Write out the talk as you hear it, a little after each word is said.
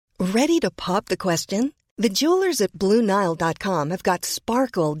Ready to pop the question? The jewelers at BlueNile.com have got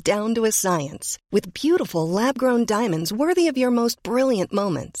sparkle down to a science with beautiful lab-grown diamonds worthy of your most brilliant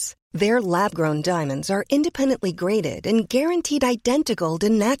moments. Their lab-grown diamonds are independently graded and guaranteed identical to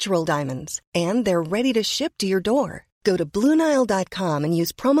natural diamonds, and they're ready to ship to your door. Go to BlueNile.com and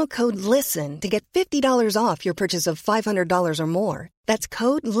use promo code LISTEN to get $50 off your purchase of $500 or more. That's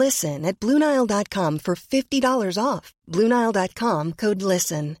code LISTEN at BlueNile.com for $50 off. BlueNile.com, code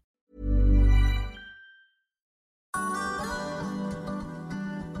LISTEN.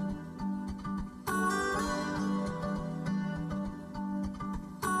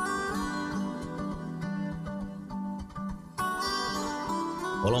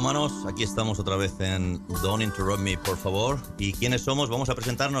 Hola humanos, aquí estamos otra vez en Don't Interrupt Me, por favor. ¿Y quiénes somos? Vamos a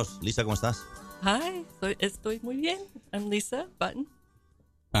presentarnos. Lisa, ¿cómo estás? Hi, estoy muy bien. I'm Lisa Button.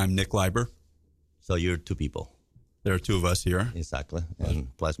 I'm Nick Leiber. So you're two people. There are two of us here. Exactly. And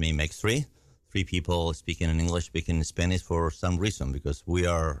plus me makes three. Three people speaking in English, speaking in Spanish for some reason, because we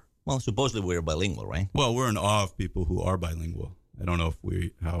are, well, supposedly we're bilingual, right? Well, we're in awe of people who are bilingual. I don't know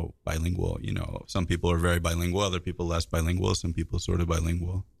how bilingual, some people are very bilingual, other people less bilingual, some people sort of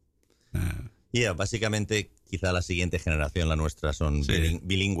bilingual. Yeah, básicamente quizá la siguiente generación, la nuestra, son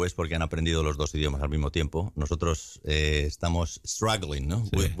bilingües porque han aprendido los dos idiomas al mismo tiempo. Nosotros estamos struggling, ¿no?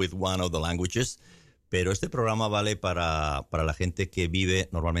 Sí. With one of the languages. Pero este programa vale para la gente que vive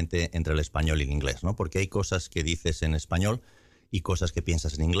normalmente entre el español y el inglés, ¿no? Porque hay cosas que dices en español y cosas que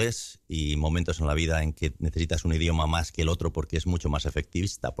piensas en inglés y momentos en la vida en que necesitas un idioma más que el otro porque es mucho más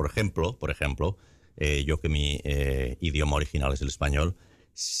efectivista. Por ejemplo, yo que mi idioma original es el español,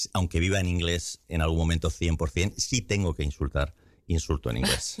 aunque viva en inglés en algún momento 100%, sí tengo que insulto en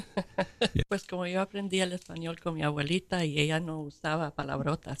inglés. Pues como yo aprendí el español con mi abuelita y ella no usaba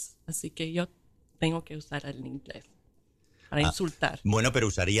palabrotas, así que yo tengo que usar el inglés para insultar. Bueno, pero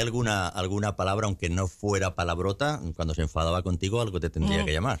usaría alguna palabra, aunque no fuera palabrota, cuando se enfadaba contigo, algo te tendría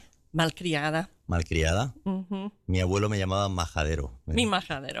que llamar. Malcriada. ¿Malcriada? Uh-huh. Mi abuelo me llamaba majadero. Mi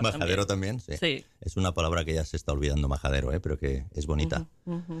majadero. ¿Majadero también? Sí. Es una palabra que ya se está olvidando, majadero, pero que es bonita.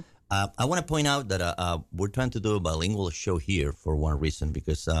 Uh-huh. I want to point out that we're trying to do a bilingual show here for one reason,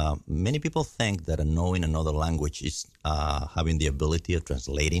 because many people think that knowing another language is having the ability of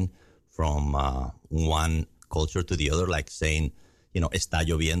translating from one culture to the other, like saying, está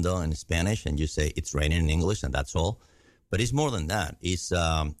lloviendo in Spanish, and you say it's raining in English, and that's all. But it's more than that. It's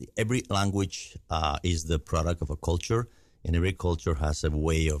every language is the product of a culture, and every culture has a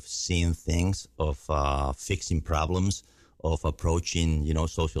way of seeing things, of fixing problems, of approaching,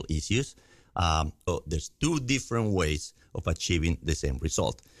 social issues. So there's two different ways of achieving the same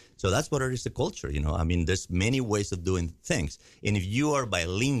result. So that's what it is, a culture, there's many ways of doing things. And if you are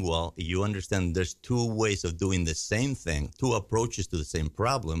bilingual, you understand there's two ways of doing the same thing, two approaches to the same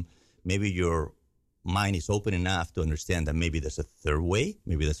problem. Maybe your mind is open enough to understand that maybe there's a third way,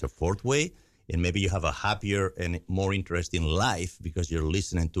 maybe there's a fourth way, and maybe you have a happier and more interesting life because you're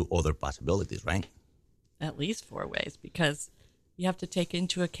listening to other possibilities, right? At least 4 ways, because you have to take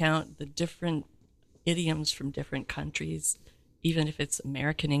into account the different idioms from different countries, even if it's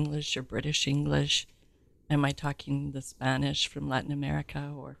American English or British English. Am I talking the Spanish from Latin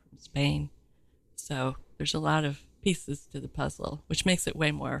America or from Spain? So there's a lot of pieces to the puzzle, which makes it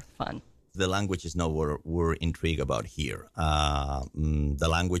way more fun. The language is not what we're intrigued about here. The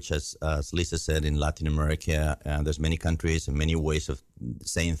language, as Lisa said, in Latin America, there's many countries and many ways of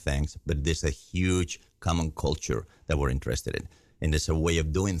saying things, but there's a huge common culture that we're interested in. And there's a way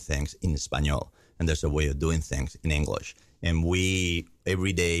of doing things in Espanol, and there's a way of doing things in English. And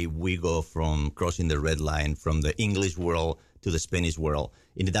every day we go from crossing the red line from the English world to the Spanish world.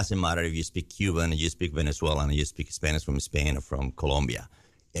 And it doesn't matter if you speak Cuban, you speak Venezuelan, or you speak Spanish from Spain or from Colombia.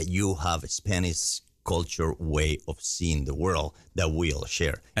 You have a Spanish culture way of seeing the world that we all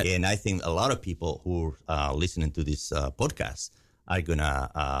share. And I think a lot of people who are listening to this podcast are going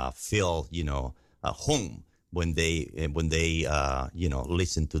to feel, home when they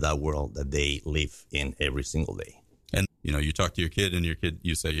listen to that world that they live in every single day. And, you talk to your kid and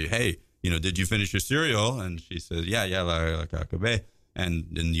you say, hey, did you finish your cereal? And she says, yeah, la acabé. And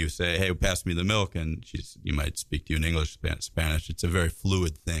then you say, hey, pass me the milk. And you might speak to you in English, Spanish. It's a very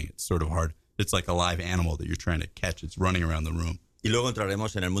fluid thing. It's sort of hard. It's like a live animal that you're trying to catch. It's running around the room. Y luego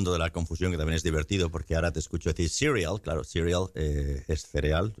entraremos en el mundo de la confusión, que también es divertido, porque ahora te escucho decir cereal. Claro, cereal es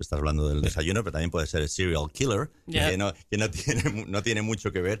cereal. Estás hablando del desayuno, pero también puede ser el serial killer, que no tiene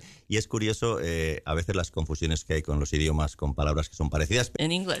mucho que ver. Y es curioso a veces las confusiones que hay con los idiomas, con palabras que son parecidas.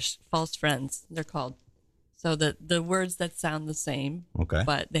 In English, false friends, they're called. So the words that sound the same, okay,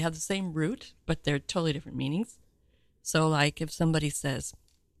 but they have the same root, but they're totally different meanings. So like if somebody says,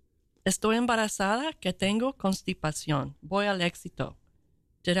 Estoy embarazada, que tengo constipación. Voy al éxito.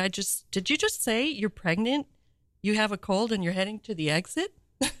 Did you just say you're pregnant? You have a cold and you're heading to the exit?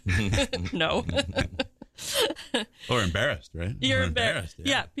 No. Or embarrassed, right? You're embarrassed.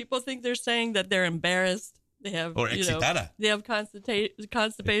 Yeah, people think they're saying that they're embarrassed. They have, or excitada. They have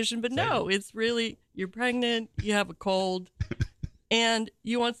constipation, but no, it's really you're pregnant, you have a cold, and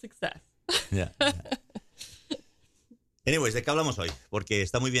you want success. Yeah. Anyways, ¿de qué hablamos hoy? Porque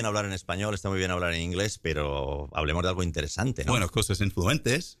está muy bien hablar en español, está muy bien hablar en inglés, pero hablemos de algo interesante, ¿no? Bueno, cosas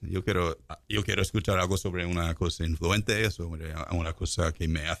influentes. Yo quiero escuchar algo sobre una cosa influente, sobre una cosa que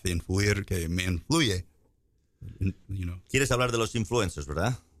me hace influir, que me influye. You know. ¿Quieres hablar de los influencers,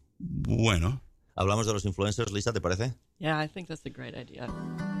 verdad? Bueno. ¿Hablamos de los influencers, Lisa, te parece? Yeah, I think that's a great idea.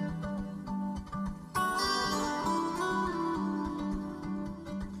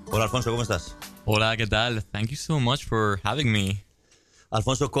 Hola, Alfonso, ¿cómo estás? Hola, ¿qué tal? Thank you so much for having me.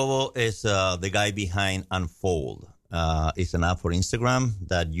 Alfonso Cobo is the guy behind Unfold. It's an app for Instagram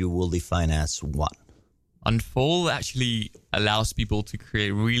that you will define as what? Unfold actually allows people to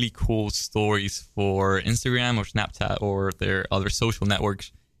create really cool stories for Instagram or Snapchat or their other social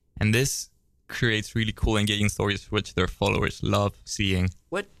networks. And this creates really cool engaging stories which their followers love seeing.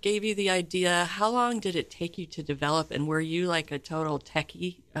 What gave you the idea? How long did it take you to develop? And were you like a total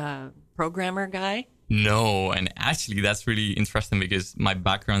techie programmer guy? No, and actually that's really interesting because my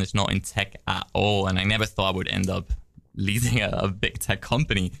background is not in tech at all, and I never thought I would end up leading a big tech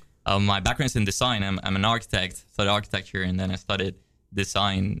company. My background is in design. I'm an architect, studied architecture, and then I studied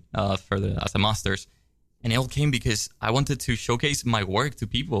design further as a master's. And it all came because I wanted to showcase my work to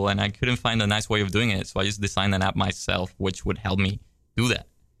people, and I couldn't find a nice way of doing it. So I just designed an app myself, which would help me do that.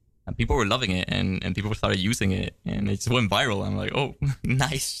 And people were loving it, and people started using it, and it just went viral. I'm like, oh,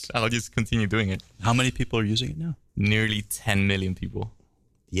 nice. I'll just continue doing it. How many people are using it now? Nearly 10 million people.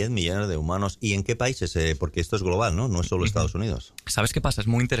 10 millones de humanos. ¿Y en qué países? Porque esto es global, ¿no? No es solo Estados Unidos. ¿Sabes qué pasa? Es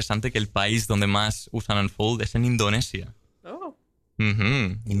muy interesante que el país donde más usan Unfold es en Indonesia. Oh.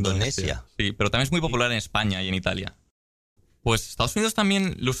 Indonesia. Sí, pero también es muy popular en España y en Italia. Pues Estados Unidos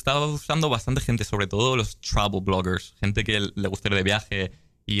también lo está usando bastante gente, sobre todo los travel bloggers, gente que le gusta ir de viaje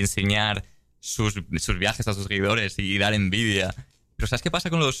y enseñar sus viajes a sus seguidores y dar envidia. Pero ¿sabes qué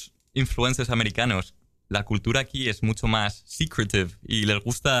pasa con los influencers americanos? La cultura aquí es mucho más secretive y les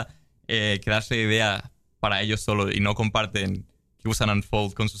gusta quedarse idea para ellos solo y no comparten que usan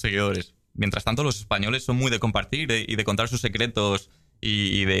Unfold con sus seguidores. Mientras tanto, los españoles son muy de compartir y de contar sus secretos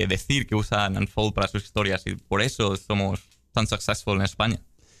y de decir que usan Unfold para sus historias, y por eso somos tan successful en España.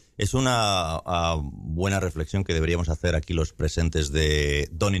 Es una buena reflexión que deberíamos hacer aquí los presentes de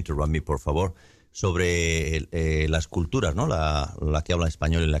Don't Interrupt Me, por favor, sobre las culturas, ¿no? La que habla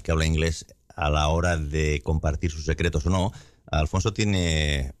español y la que habla inglés a la hora de compartir sus secretos o no. Alfonso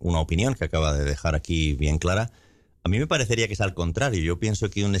tiene una opinión que acaba de dejar aquí bien clara. A mí me parecería que es al contrario. Yo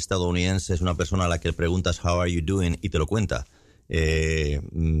pienso que un estadounidense es una persona a la que le preguntas "How are you doing?" y te lo cuenta. Es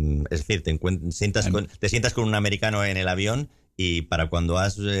decir, te sientas con un americano en el avión y para cuando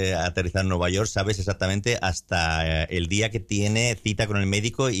has aterrizado en Nueva York sabes exactamente hasta el día que tiene cita con el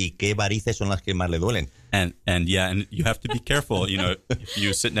médico y qué varices son las que más le duelen. And you have to be careful. You know, if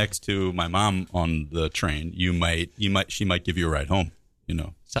you sit next to my mom on the train, she might give you a ride home. You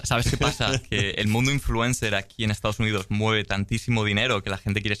know. ¿Sabes qué pasa? Que el mundo influencer aquí en Estados Unidos mueve tantísimo dinero que la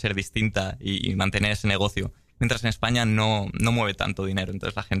gente quiere ser distinta y mantener ese negocio. Mientras en España no mueve tanto dinero.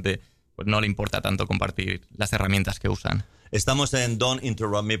 Entonces la gente pues no le importa tanto compartir las herramientas que usan. Estamos en Don't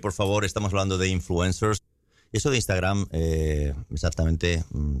Interrupt Me, por favor. Estamos hablando de influencers. Eso de Instagram, exactamente.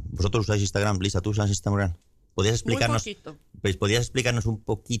 ¿Vosotros usáis Instagram? Lisa, ¿tú usas Instagram? ¿Podrías explicarnos un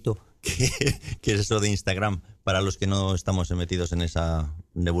poquito qué es eso de Instagram para los que no estamos metidos en esa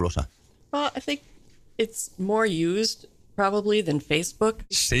nebulosa? Well, I think it's more used probably than Facebook.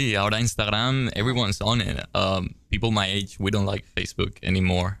 Sí, ahora Instagram, everyone's on it. People my age, we don't like Facebook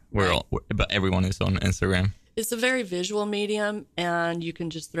anymore. But everyone is on Instagram. It's a very visual medium, and you can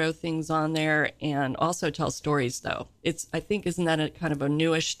just throw things on there and also tell stories, though. I think, isn't that a kind of a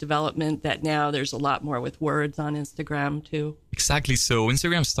newish development that now there's a lot more with words on Instagram, too? Exactly. So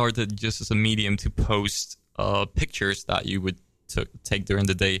Instagram started just as a medium to post pictures that you would take during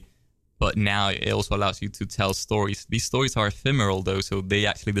the day. But now it also allows you to tell stories. These stories are ephemeral, though, so they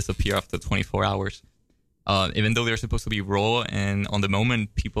actually disappear after 24 hours. Even though they're supposed to be raw and on the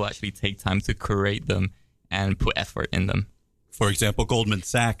moment, people actually take time to curate them and put effort in them. For example, Goldman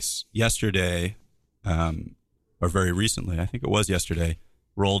Sachs yesterday, or very recently, I think it was yesterday,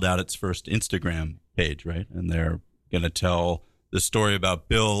 rolled out its first Instagram page, right? And they're going to tell the story about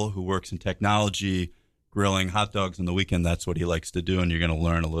Bill, who works in technology, grilling hot dogs on the weekend, that's what he likes to do. And you're going to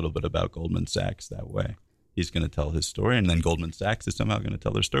learn a little bit about Goldman Sachs that way. He's going to tell his story, and then Goldman Sachs is somehow going to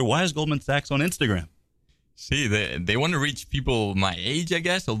tell their story. Why is Goldman Sachs on Instagram? See, they want to reach people my age, I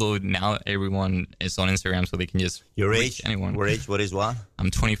guess, although now everyone is on Instagram, so they can just Your reach age? anyone. Your age, what is what? I'm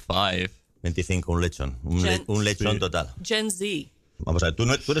 25. 25, un lechón. Un lechón total. Gen Z. Vamos a ver,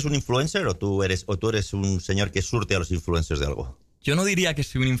 ¿tú eres un influencer o tú eres un señor que surte a los influencers de algo? Yo no diría que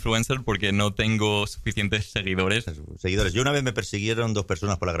soy un influencer porque no tengo suficientes seguidores. Seguidores. Yo una vez me persiguieron 2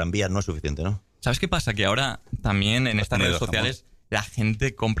 personas por la Gran Vía, no es suficiente, ¿no? ¿Sabes qué pasa? Que ahora también en estas redes sociales la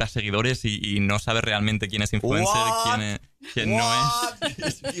gente compra seguidores y no sabe realmente quién es influencer, quién no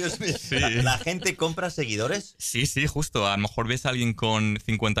es. Dios mío. Sí. ¿La gente compra seguidores? Sí, justo. A lo mejor ves a alguien con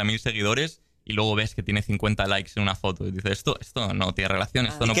 50.000 seguidores y luego ves que tiene 50 likes en una foto y dices, esto no tiene relación,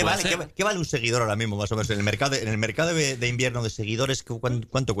 esto no puede ser. ¿Qué vale un seguidor ahora mismo, más o menos? En el mercado de invierno de seguidores,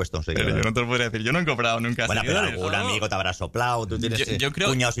 ¿cuánto cuesta un seguidor? Pero yo no te lo podría decir, yo no he comprado nunca seguidores. Pero algún amigo te habrá soplado, tú tienes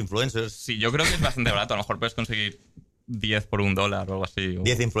cuñados influencers. Sí, yo creo que es bastante barato. A lo mejor puedes conseguir 10 por $1 o algo así.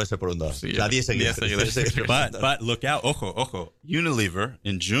 10 influencers por $1. Sí, o sea, 10 seguidores. But look out, ojo. Unilever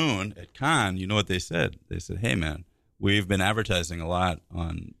in June at Cannes, you know what they said? They said, hey man, we've been advertising a lot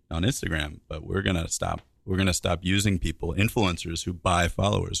on Instagram, but we're gonna stop using people, influencers who buy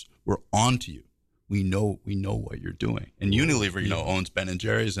followers. We're on to you. We know what you're doing. And Unilever, owns Ben &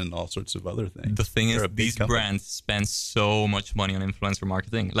 Jerry's and all sorts of other things. The thing is, these brands spend so much money on influencer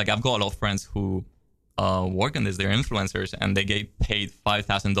marketing. Like, I've got a lot of friends who work on this. They're influencers, and they get paid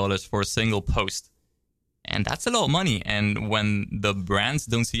 $5,000 for a single post. And that's a lot of money. And when the brands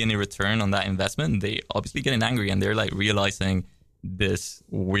don't see any return on that investment, they obviously getting angry, and they're like realizing this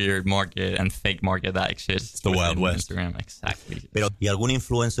weird market and fake market that exists. It's the Wild West. Instagram, exactly. Pero, ¿y algún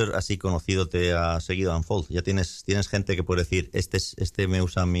influencer así conocido te ha seguido a Unfold? ¿Ya tienes gente que puede decir, este me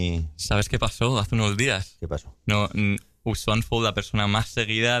usa mi...? ¿Sabes qué pasó hace unos días? ¿Qué pasó? No, usó Unfold la persona más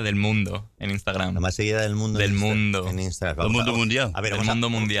seguida del mundo en Instagram. La más seguida del mundo. Del mundo. En Instagram. Del mundo mundial. A ver, del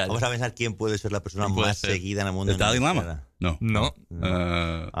mundo mundial. Vamos a pensar quién puede ser la persona más seguida en el mundo. ¿El Dalai Lama? No.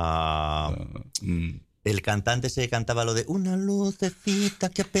 El cantante se cantaba lo de una lucecita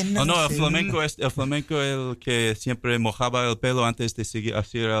que apenas... No, el flamenco es el que siempre mojaba el pelo antes de seguir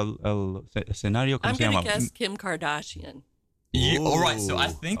hacia el escenario. ¿Cómo se llama? I'm going to guess Kim Kardashian. All right, so I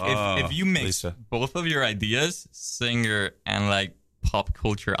think if you mix Lisa. both of your ideas, singer and like pop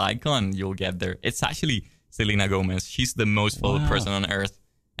culture icon, you'll get there. It's actually Selena Gomez. She's the most followed person on earth,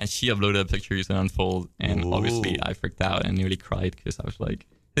 and she uploaded a picture using Unfold, and obviously I freaked out and nearly cried because I was like,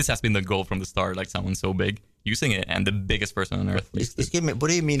 this has been the goal from the start, like someone so big using it, and the biggest person on earth. What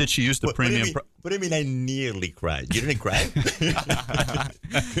do you mean? Did she use the premium? What do you mean I nearly cried? You didn't cry?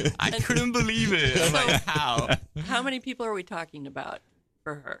 I couldn't believe it. I'm like, how? How many people are we talking about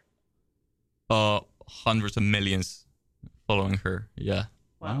for her? Hundreds of millions following her. Yeah.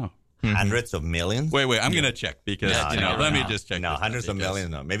 Wow. Hundreds of millions? Wait, I'm going to check because, let me just check. No, hundreds of millions,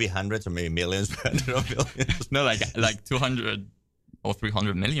 no. Maybe hundreds or maybe millions, but hundreds of millions. No, like 200 or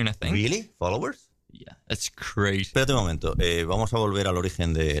 300 million, I think. Really? Followers? Yeah, it's crazy. Espérate un momento. Vamos a volver al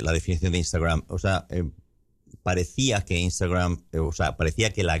origen de la definición de Instagram. O sea, parecía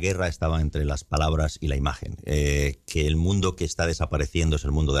que la guerra estaba entre las palabras y la imagen. Que el mundo que está desapareciendo es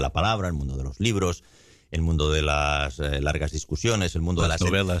el mundo de la palabra, el mundo de los libros, el mundo de las largas discusiones, el mundo de las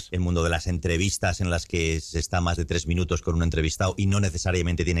novelas, el mundo de las entrevistas en las que se está más de 3 minutos con un entrevistado y no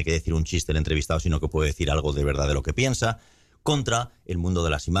necesariamente tiene que decir un chiste el entrevistado, sino que puede decir algo de verdad de lo que piensa. Contra el mundo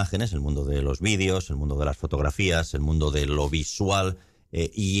de las imágenes, el mundo de los vídeos, el mundo de las fotografías, el mundo de lo visual,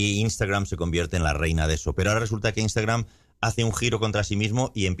 y Instagram se convierte en la reina de eso. Pero ahora resulta que Instagram hace un giro contra sí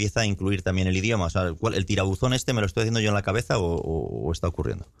mismo y empieza a incluir también el idioma. O sea, ¿el tirabuzón me lo estoy haciendo yo en la cabeza o está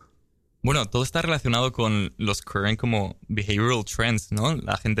ocurriendo? Bueno, todo está relacionado con los current como behavioral trends, ¿no?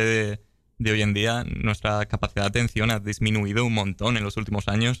 La gente de hoy en día, nuestra capacidad de atención ha disminuido un montón en los últimos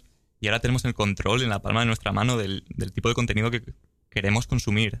años. Y ahora tenemos el control en la palma de nuestra mano del tipo de contenido que queremos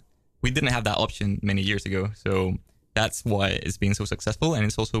consumir. We didn't have that option many years ago, so that's why it's been so successful, and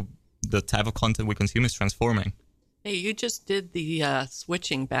it's also the type of content we consume is transforming. Hey, you just did the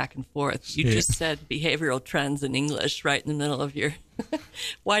switching back and forth. You just said behavioral trends in English right in the middle of your...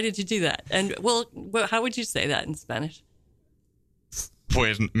 Why did you do that? And, well, how would you say that in Spanish?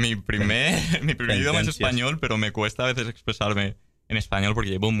 Pues mi primer idioma es español, pero me cuesta a veces expresarme en español porque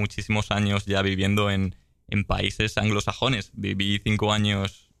llevo muchísimos años ya viviendo en países anglosajones. Viví 5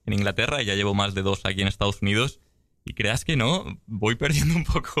 años en Inglaterra y ya llevo más de 2 aquí en Estados Unidos. Y creas que no, voy perdiendo un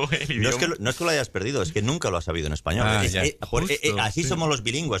poco el No idioma. es que lo hayas perdido, es que nunca lo has sabido en español. Ah, Es- ya. así sí. somos los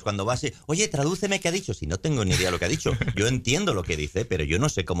bilingües. Cuando vas y, oye, tradúceme qué ha dicho. Si no tengo ni idea lo que ha dicho. Yo entiendo lo que dice, pero yo no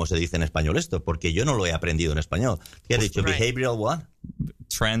sé cómo se dice en español esto, porque yo no lo he aprendido en español. ¿Qué ha dicho? Right. Behavioral what?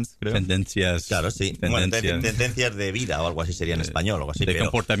 Trends, creo. Tendencias. Claro, sí. Bueno, Tendencias tendencias de vida o algo así sería en español o algo así. de pero-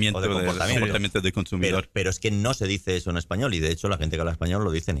 comportamiento, o de comportamiento. de consumidor. Pero es que no se dice eso en español y de hecho la gente que habla español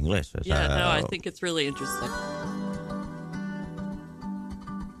lo dice en inglés. O sea, Yeah, no, I think it's really interesting.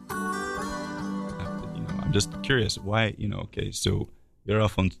 I'm just curious why, okay, so you're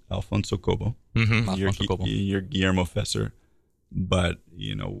Alfonso Cobo. Ujú, You're, Alfonso Cobo. you're Guillermo Fesser. But,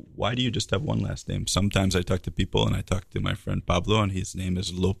 why do you just have one last name? Sometimes I talk to people and I talk to my friend Pablo and his name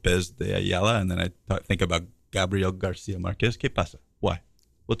is Lopez de Ayala. And then I think about Gabriel Garcia Marquez. ¿Qué pasa? Why?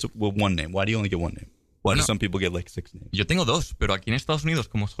 What's one name? Why do you only get one name? Why do No. some people get like 6 names? Yo tengo 2, pero aquí en Estados Unidos,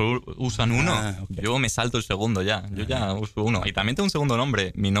 como solo usan uno, ok. yo me salto el segundo ya. Yo ya uso uno. Y también tengo un segundo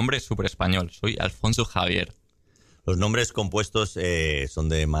nombre. Mi nombre es súper español. Soy Alfonso Javier. los nombres compuestos son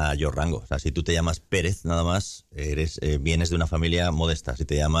de mayor rango. O sea, si tú te llamas Pérez nada más, vienes de una familia modesta. Si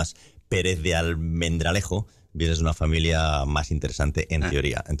te llamas Pérez de Almendralejo, vienes de una familia más interesante en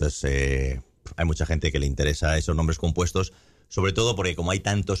teoría. Entonces, hay mucha gente que le interesa esos nombres compuestos, sobre todo porque como hay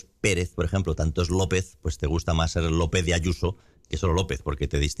tantos Pérez, por ejemplo, tantos López, pues te gusta más ser López de Ayuso que solo López, porque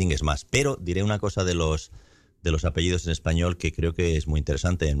te distingues más. Pero diré una cosa de los apellidos en español que creo que es muy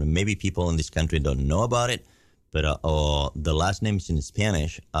interesante. And maybe people in this country don't know about it, but the last names in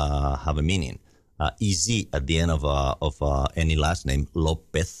Spanish have a meaning. Easy at the end of any last name,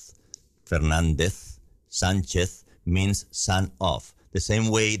 López, Fernández, Sánchez means son of. The same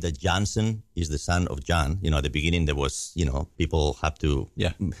way that Johnson is the son of John. At the beginning there was, people have to,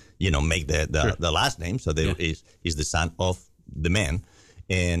 make the last name. So there is the son of the man.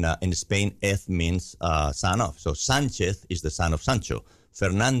 And in Spain, Ez means son of. So Sánchez is the son of Sancho.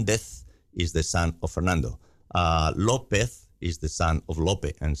 Fernández is the son of Fernando. López is the son of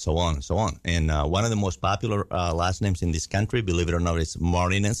Lope, and so on and so on. And one of the most popular last names in this country, believe it or not, is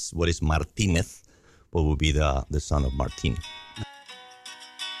Martinez. What is Martínez? What would be the son of Martín?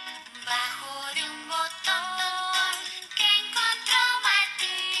 Bajo de un botón que encontró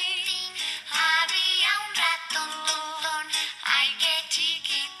Martín, había un ratón, ay qué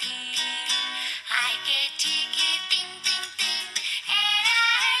chiquitín, tin, tin, era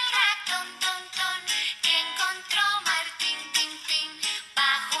el ratón, que encontró Martín, tin, tin,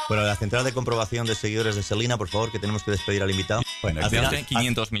 bajo. Bueno, la central de comprobación de seguidores de Selena, por favor, que tenemos que despedir al invitado. Bueno, Al Creo final- que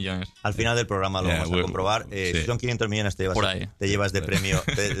 500 millones. Al final del programa lo Yeah, vamos a comprobar. sí. Si son 500 millones, Por ahí. te llevas de premio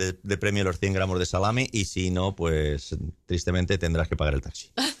de premio los 100 gramos de salami, y si no, pues tristemente tendrás que pagar el taxi.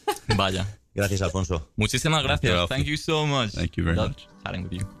 Vaya. Gracias, Alfonso. Muchísimas gracias. Alfie. Thank you so much. Thank you very Love much. chatting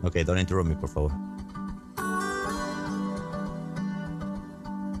with you. Ok, don't interrupt me, por favor.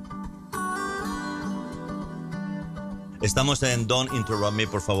 Estamos en Don't Interrupt Me,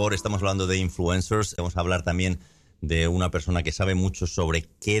 por favor. Estamos hablando de influencers. Vamos a hablar también de una persona que sabe mucho sobre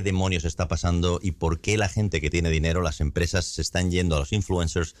qué demonios está pasando y por qué la gente que tiene dinero, las empresas, se están yendo a los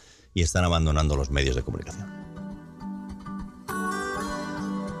influencers y están abandonando los medios de comunicación.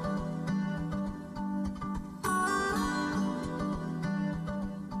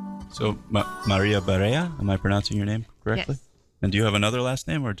 So, Maria Barea, am I pronouncing your name correctly? Yes. And do you have another last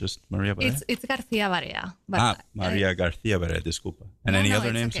name or just Maria Barea? It's Garcia Barea. But Maria Garcia Barea, disculpa. And No, any no, other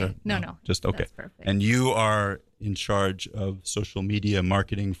it's names? okay. Or, No. Just okay. That's perfect. And you are in charge of social media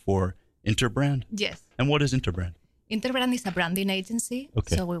marketing for Interbrand? Yes. And what is Interbrand? Interbrand is a branding agency.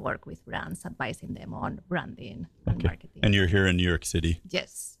 Okay. So we work with brands, advising them on branding and marketing. And you're here in New York City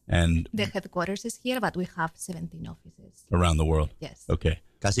Yes. and The headquarters is here, but we have 17 offices. around the world. Yes. Okay.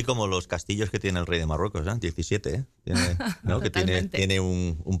 Casi como los castillos que tiene el rey de Marruecos, ¿eh? 17, ¿eh? Tiene, ¿no? Que Totalmente. tiene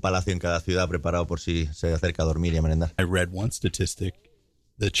un palacio en cada ciudad preparado por si se acerca a dormir y a merendar. I read one statistic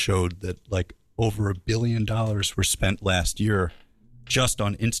that showed that like over $1 billion were spent last year just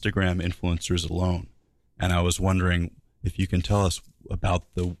on Instagram influencers alone. And I was wondering if you can tell us about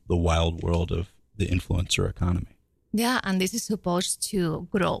the wild world of the influencer economy. Yeah, and this is supposed to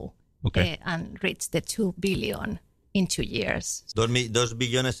grow Okay. and reach the 2 billion in 2 years. ¿2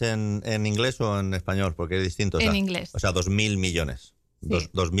 billones en inglés o en español? Porque es distinto. En inglés. O sea, 2.000 millones. Sí.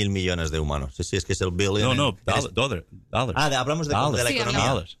 2.000 millones de humanos. Sí, es que es el billion. No, en- dollars. hablamos de Dollars. la Sí, economía.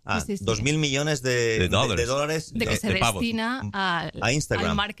 hablamos. Sí, sí. 2.000 millones de dólares. De que se pavos. destina A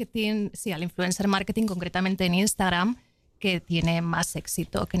Instagram. al marketing, sí, al influencer marketing, concretamente en Instagram, que tiene más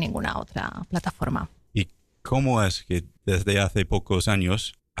éxito que ninguna otra plataforma. ¿Y cómo es que desde hace pocos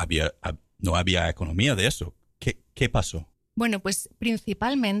años no había economía de eso? ¿Qué pasó? Bueno, pues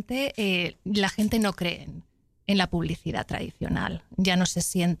principalmente la gente no cree en la publicidad tradicional. Ya no se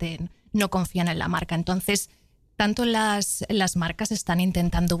sienten, no confían en la marca. Entonces, tanto las marcas están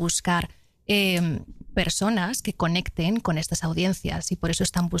intentando buscar personas que conecten con estas audiencias y por eso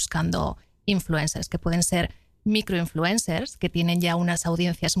están buscando influencers, que pueden ser microinfluencers, que tienen ya unas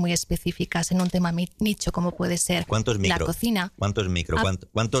audiencias muy específicas en un tema nicho, como puede ser la cocina. ¿Cuántos micro?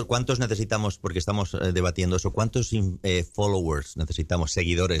 ¿Cuántos necesitamos, porque estamos debatiendo eso, cuántos followers necesitamos,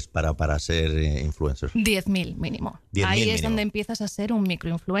 seguidores para ser influencers? 10.000 mínimo. 10.000 ahí es mínimo. donde empiezas a ser un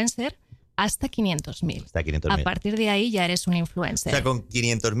microinfluencer hasta 500.000. Hasta 500.000. A partir de ahí ya eres un O influencer. sea, con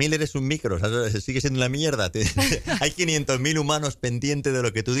 500.000 eres un micro, o sea, sigue siendo la mierda. Hay 500.000 humanos pendientes de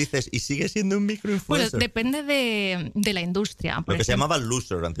lo que tú dices y sigue siendo un Bueno, microinfluencer. depende de la industria. Lo Por que se ejemplo. llamaba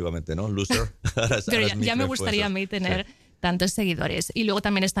loser antiguamente, ¿no? Loser. Pero ya me gustaría a mí tener tantos seguidores. Y luego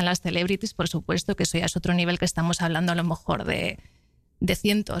también están las celebrities, por supuesto, que eso ya es otro nivel, que estamos hablando a lo mejor de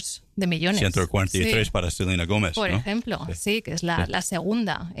cientos de millones. 143 Sí. para Selena Gómez, Por ¿no? ejemplo, sí, que es la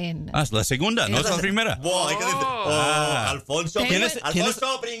segunda en... Ah, es la segunda, no es la primera. Wow, hay que decir, Alfonso,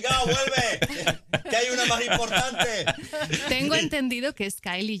 Alfonso, pringao, vuelve. Que hay una más importante. Tengo entendido que es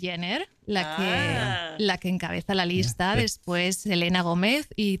Kylie Jenner la que encabeza la lista, después Selena Gómez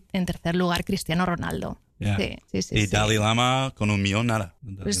y en tercer lugar Cristiano Ronaldo. Yeah. Sí, Y Dalai Lama con 1 millón, nada.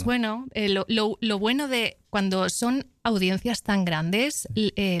 Pues bueno, lo bueno de cuando son audiencias tan grandes,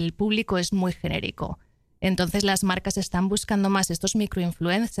 el público es muy genérico. Entonces las marcas están buscando más estos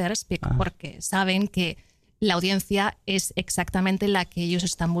microinfluencers porque saben que la audiencia es exactamente la que ellos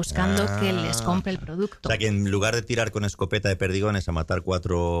están buscando que les compre el producto. O sea, que en lugar de tirar con escopeta de perdigones a matar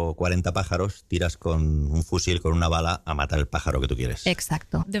 40 pájaros, tiras con un fusil, con una bala, a matar el pájaro que tú quieres.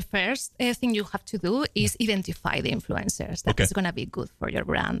 Exacto. The first thing you have to do is identify the influencers. That Okay. is going to be good for your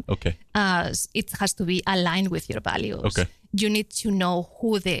brand. Okay. It has to be aligned with your values. Okay. You need to know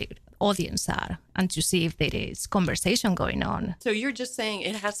who the audience are and to see if there is conversation going on. So you're just saying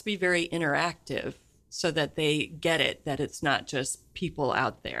it has to be very interactive so that they get it, that it's not just people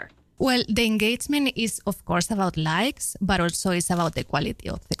out there. Well, the engagement is, of course, about likes, but also it's about the quality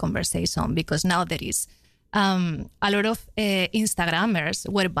of the conversation, because now there is a lot of Instagrammers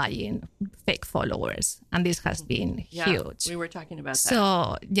were buying fake followers, and this has been huge. We were talking about that.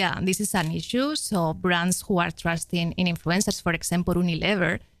 So, yeah, this is an issue. So brands who are trusting in influencers, for example,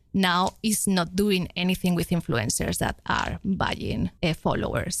 Unilever, now is not doing anything with influencers that are buying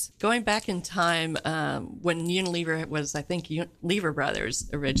followers. Going back in time, when Unilever was, I think, Lever Brothers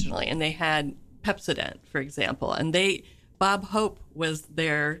originally, and they had Pepsodent, for example, and Bob Hope was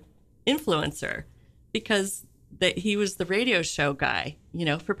their influencer because he was the radio show guy,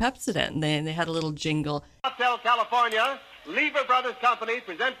 for Pepsodent, and they had a little jingle. Scottsdale, California, Lever Brothers Company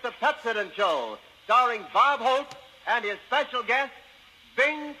presents the Pepsodent Show, starring Bob Hope and his special guest,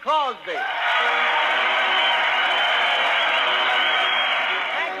 Bing Crosby.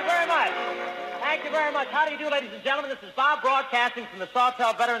 Thank you very much. Thank you very much. How do you do, ladies and gentlemen? This is Bob broadcasting from the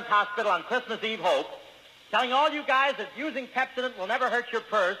Sawtell Veterans Hospital on Christmas Eve Hope, telling all you guys that using Pepsodent will never hurt your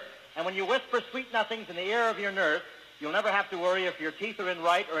purse, and when you whisper sweet nothings in the ear of your nurse, you'll never have to worry if your teeth are in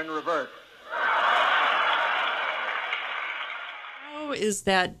right or in reverse. How is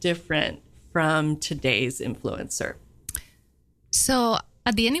that different from today's influencer? So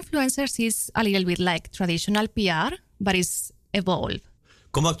at the end, influencers is a little bit like traditional PR, but it's evolved.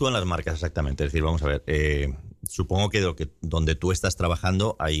 ¿Cómo actúan las marcas exactamente? Es decir, vamos a ver, supongo que, donde tú estás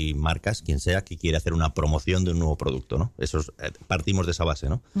trabajando hay marcas, quien sea, que quiere hacer una promoción de un nuevo producto, ¿no? Partimos de esa base,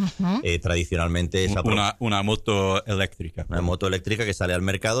 ¿no? Uh-huh. Tradicionalmente esa una moto eléctrica. Una moto eléctrica que sale al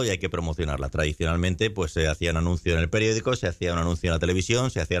mercado y hay que promocionarla. Tradicionalmente, pues se hacía un anuncio en el periódico, se hacía un anuncio en la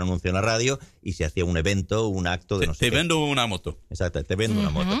televisión, se hacía un anuncio en la radio y se hacía un evento, un acto de no sé Te qué. vendo una moto. Exacto, te vendo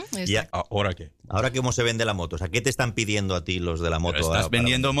una moto. Y ¿Ahora qué? ahora, ¿cómo se vende la moto? O sea, ¿qué te están pidiendo a ti los de la moto? Pero estás para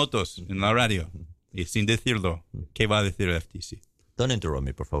vendiendo motos en la radio y sin decirlo, ¿qué va a decir el FTC? Don't interrupt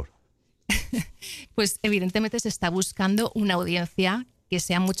me, por favor. Pues evidentemente se está buscando una audiencia que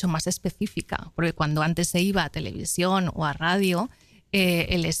sea mucho más específica, porque cuando antes se iba a televisión o a radio,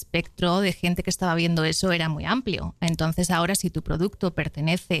 el espectro de gente que estaba viendo eso era muy amplio. Entonces ahora, si tu producto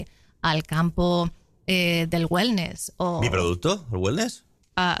pertenece al campo del wellness o... ¿Mi producto? ¿El wellness?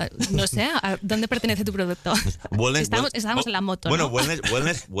 No sé, ¿a dónde pertenece tu producto? Estamos en la moto, bueno, ¿no?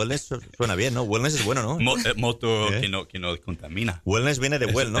 wellness suena bien, ¿no? Wellness es bueno, ¿no? Moto que no contamina. Wellness viene de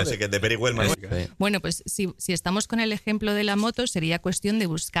well, ¿no? De very well. ¿no? Sí. Bueno, pues si estamos con el ejemplo de la moto, sería cuestión de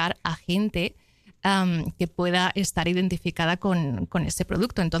buscar a gente que pueda estar identificada con ese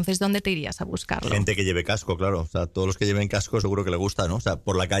producto. Entonces, ¿dónde te irías a buscarlo? Gente que lleve casco, claro. O sea, todos los que lleven casco seguro que le gusta, ¿no? O sea,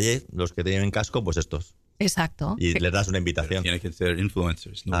 por la calle, los que lleven casco, pues estos. Exacto. Y les das una Pero invitación. tiene que ser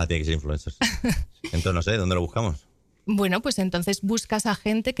influencers, ¿no? Tiene que ser influencers. Entonces, no sé, ¿dónde lo buscamos? Bueno, pues entonces buscas a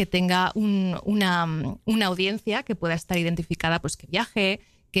gente que tenga una audiencia que pueda estar identificada, pues que viaje,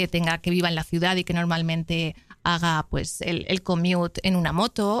 que viva en la ciudad y que normalmente haga pues el commute en una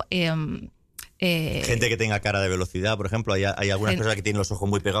moto. Gente que tenga cara de velocidad, por ejemplo. Hay algunas personas que tienen los ojos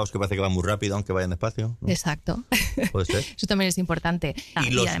muy pegados que parece que van muy rápido, aunque vayan despacio, ¿no? Exacto. Puede ser. Eso también es importante.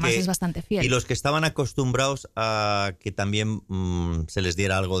 Y además es bastante fiel. Y los que estaban acostumbrados a que también se les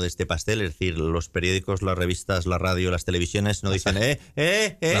diera algo de este pastel, es decir, los periódicos, las revistas, la radio, las televisiones, no dicen,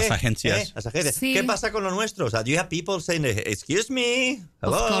 las agencias. las agencias. Sí. ¿Qué pasa con los nuestros? Do you have people saying, excuse me,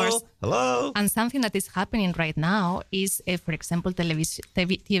 Of hello, course. hello? And something that is happening right now is, for example,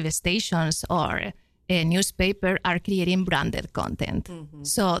 TV stations or a newspaper are creating branded content.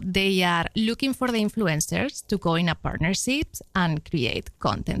 So they are looking for the influencers to go in a partnership and create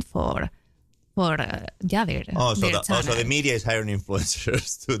content for their So the channel. media is hiring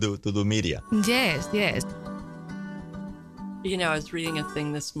influencers to do media. Yes. You know, I was reading a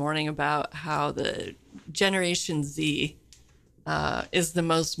thing this morning about how the Generation Z is the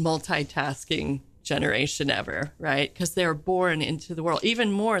most multitasking generation ever, right? Because they're born into the world,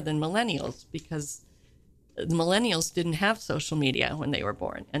 even more than millennials, because the millennials didn't have social media when they were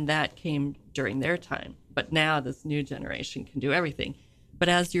born, and that came during their time. But now this new generation can do everything. But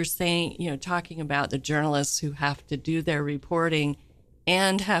as you're saying, you know, talking about the journalists who have to do their reporting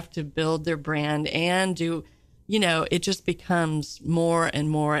and have to build their brand and do, you know, it just becomes more and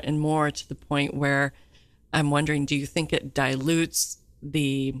more and more to the point where I'm wondering, do you think it dilutes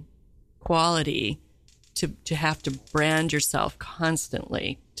the quality to have to brand yourself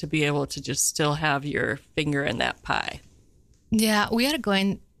constantly to be able to just still have your finger in that pie? Yeah,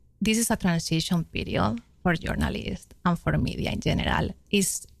 this is a transition period for journalists and for media in general.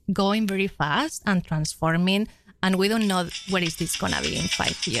 It's going very fast and transforming, and we don't know where is this going to be in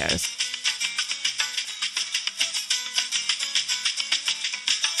 5 years.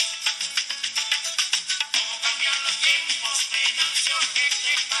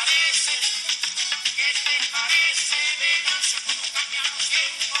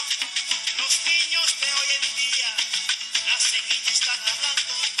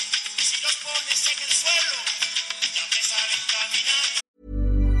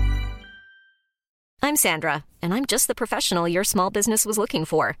 I'm Sandra, and I'm just the professional your small business was looking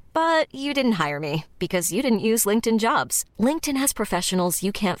for. But you didn't hire me because you didn't use LinkedIn Jobs. LinkedIn has professionals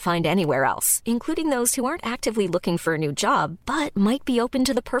you can't find anywhere else, including those who aren't actively looking for a new job, but might be open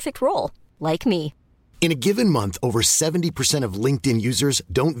to the perfect role, like me. In a given month, over 70% of LinkedIn users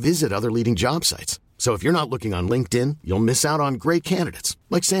don't visit other leading job sites. So if you're not looking on LinkedIn, you'll miss out on great candidates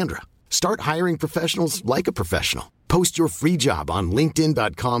like Sandra. Start hiring professionals like a professional. Post your free job on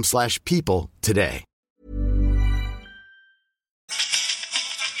linkedin.com/people today.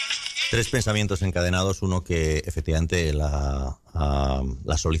 3 pensamientos encadenados. Uno, que efectivamente las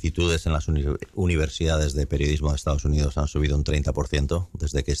solicitudes en las universidades de periodismo de Estados Unidos han subido un 30%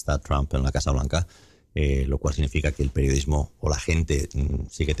 desde que está Trump en la Casa Blanca, lo cual significa que el periodismo o la gente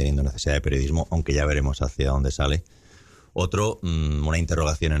sigue teniendo necesidad de periodismo, aunque ya veremos hacia dónde sale. Otro, una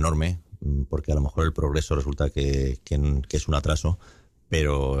interrogación enorme, porque a lo mejor el progreso resulta que es un atraso,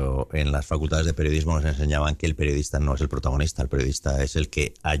 pero en las facultades de periodismo nos enseñaban que el periodista no es el protagonista, el periodista es el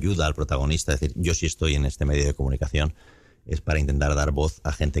que ayuda al protagonista. Es decir, yo sí estoy en este medio de comunicación, es para intentar dar voz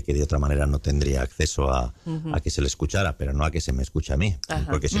a gente que de otra manera no tendría acceso a que se le escuchara, pero no a que se me escuche a mí,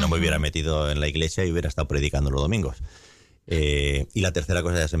 porque si no me hubiera metido en la iglesia y hubiera estado predicando los domingos. Y la tercera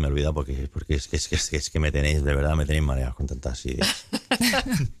cosa ya se me olvida porque es que me tenéis, de verdad, me tenéis mareados con tantas ideas.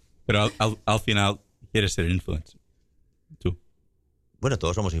 Pero al final quieres ser influencer. Tú. Bueno,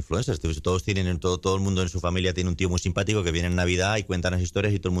 todos somos influencers, todos tienen, todo el mundo en su familia tiene un tío muy simpático que viene en Navidad y cuenta las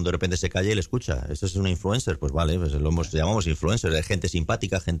historias y todo el mundo de repente se calla y le escucha. ¿Eso es un influencer? Pues vale, pues llamamos influencer. Hay gente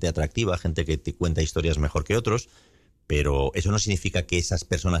simpática, gente atractiva, gente que te cuenta historias mejor que otros, pero eso no significa que esas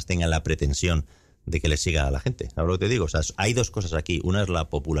personas tengan la pretensión de que les siga a la gente. ¿Sabes lo que te digo? O sea, hay dos cosas aquí. Una es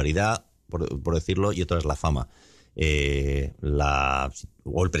la popularidad, por decirlo, y otra es la fama.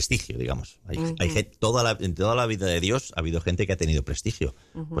 O el prestigio, digamos. Hay gente, en toda la vida de Dios ha habido gente que ha tenido prestigio,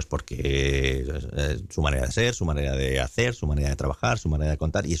 pues porque su manera de ser, su manera de hacer, su manera de trabajar, su manera de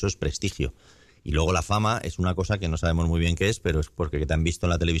contar, y eso es prestigio. Y luego la fama es una cosa que no sabemos muy bien qué es, pero es porque te han visto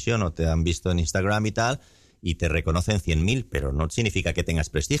en la televisión o te han visto en Instagram y tal, y te reconocen 100.000, pero no significa que tengas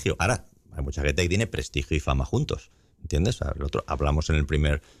prestigio. Ahora, hay mucha gente que tiene prestigio y fama juntos, ¿entiendes? Hablamos en el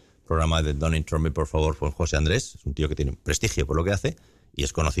primer programa de Don't Interrupt Me, por favor, con José Andrés. Es un tío que tiene prestigio por lo que hace y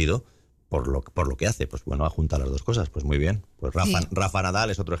es conocido por lo que hace. Pues bueno, junta las dos cosas, pues muy bien. Pues Rafa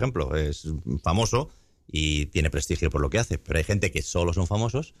Nadal es otro ejemplo, es famoso y tiene prestigio por lo que hace. Pero hay gente que solo son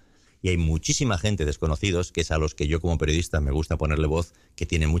famosos y hay muchísima gente desconocidos, que es a los que yo como periodista me gusta ponerle voz, que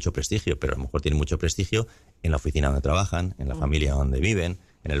tienen mucho prestigio, pero a lo mejor tienen mucho prestigio en la oficina donde trabajan, en la familia donde viven,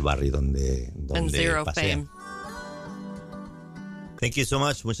 en el barrio donde pasean. Thank you so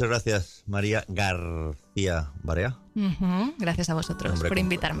much. Muchas gracias, María García Barea. Gracias a vosotros por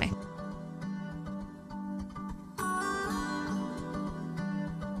invitarme.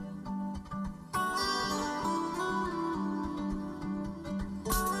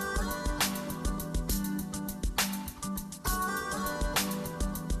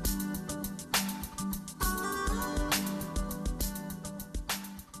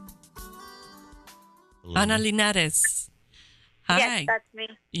 Ana Linares. Hi. Yes, that's me.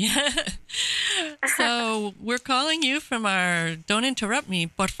 Yeah. So we're calling you from our Don't Interrupt Me,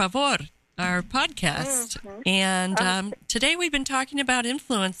 Por Favor, our podcast. And today we've been talking about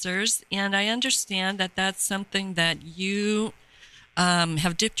influencers, and I understand that that's something that you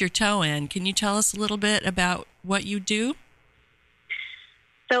have dipped your toe in. Can you tell us a little bit about what you do?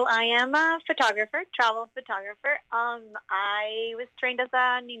 So I am a photographer, travel photographer. I was trained as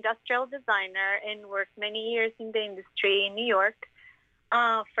an industrial designer and worked many years in the industry in New York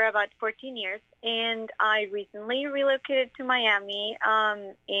for about 14 years. And I recently relocated to Miami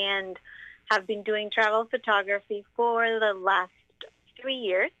and have been doing travel photography for the last 3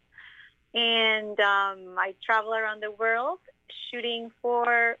 years. And I travel around the world shooting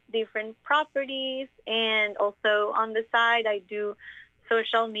for different properties. And also on the side, I do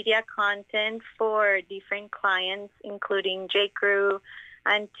social media content for different clients, including J. Crew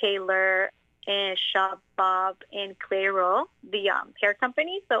and Taylor and Shop Bob and Clairol, the hair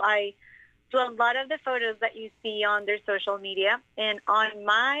company. So I do a lot of the photos that you see on their social media. And on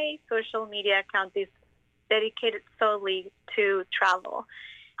my social media account is dedicated solely to travel.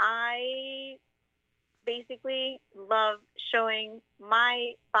 I basically love showing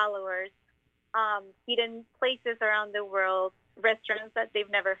my followers hidden places around the world, restaurants that they've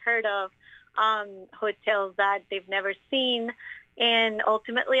never heard of, hotels that they've never seen. And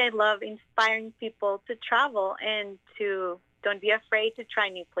ultimately, I love inspiring people to travel and to don't be afraid to try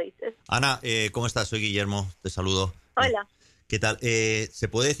new places. Ana, ¿cómo estás? Soy Guillermo, te saludo. Hola. ¿Qué tal? ¿Se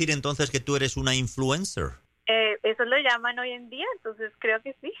puede decir entonces que tú eres una influencer? Eso lo llaman hoy en día, entonces creo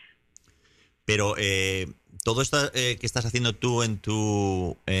que sí. Pero todo esto que estás haciendo tú en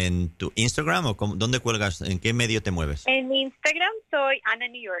tu Instagram, o ¿dónde cuelgas? ¿En qué medio te mueves? En mi Instagram soy Ana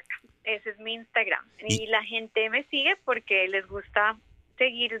New York. Ese es mi Instagram. Y la gente me sigue porque les gusta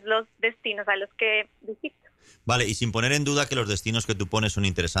seguir los destinos a los que visito. Vale, y sin poner en duda que los destinos que tú pones son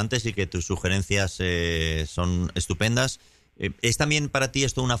interesantes y que tus sugerencias son estupendas, ¿es también para ti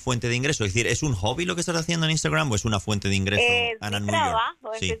esto una fuente de ingreso? Es decir, ¿es un hobby lo que estás haciendo en Instagram o es una fuente de ingreso? Es Ana mi New York?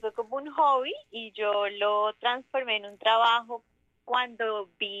 trabajo, Sí. empezó como un hobby y yo lo transformé en un trabajo cuando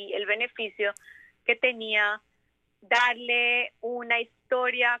vi el beneficio que tenía darle una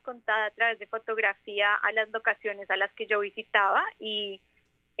historia contada a través de fotografía a las locaciones a las que yo visitaba, y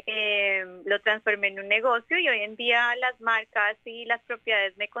lo transformé en un negocio, y hoy en día las marcas y las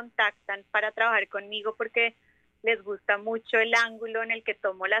propiedades me contactan para trabajar conmigo porque les gusta mucho el ángulo en el que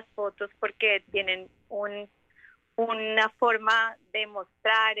tomo las fotos, porque tienen una forma de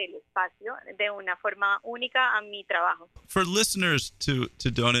mostrar el espacio de una forma única a mi trabajo. For listeners to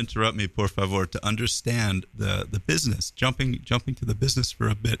Don't Interrupt Me, por favor, to understand the business, jumping to the business for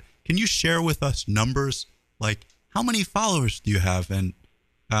a bit, can you share with us numbers, like how many followers do you have, and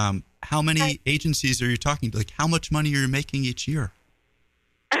how many agencies are you talking to? Like how much money are you making each year?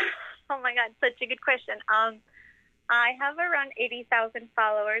 Oh my God, such a good question. I have around 80,000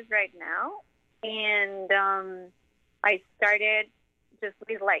 followers right now, and I started just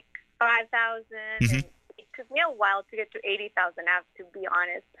with like 5,000, and it took me a while to get to 80,000, I have to be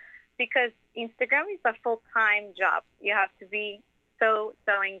honest, because Instagram is a full-time job. You have to be so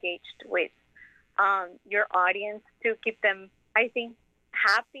engaged with your audience to keep them, I think,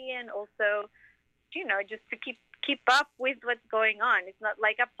 happy, and also, you know, just to keep up with what's going on. It's not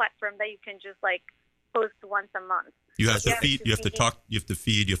like a platform that you can just like post once a month. You have to feed, you have to talk, you have to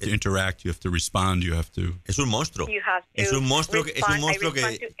feed, you have to interact, you have to respond, you have to... Es un monstruo. You have to Es un monstruo que to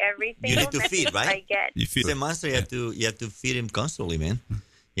every you need single to feed, message right? I get. You feed It's a monster. You have to feed him constantly, man.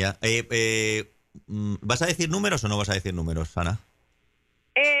 Yeah. ¿Vas a decir números o no vas a decir números, Ana?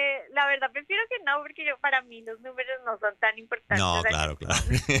 La verdad prefiero que no, porque para mí los números no son tan importantes. No, claro.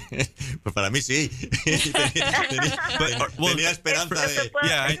 Pues para mí sí. Tenía esperanza de...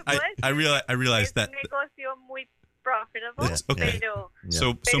 Yeah, I realize that. Es un negocio muy profitable, Okay. pero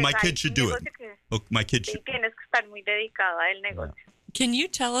So my kid should do it. que Oh, my kid should. tienes que estar muy dedicada al negocio. Can you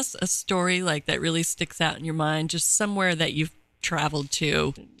tell us a story like that really sticks out in your mind, just somewhere that you've traveled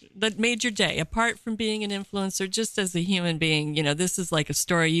to that made your day, apart from being an influencer, just as a human being? You know, this is like a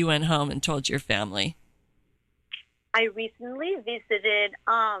story you went home and told your family. I recently visited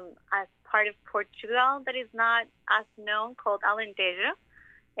as part of Portugal that is not as known, called Alentejo.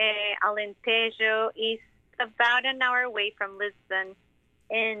 Alentejo is about an hour away from Lisbon,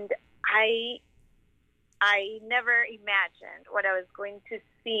 and I never imagined what I was going to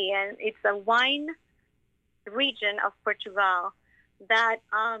see. And it's a wine region of Portugal that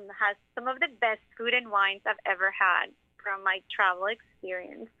has some of the best food and wines I've ever had from my travel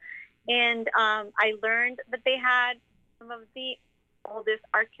experience. And I learned that they had some of the oldest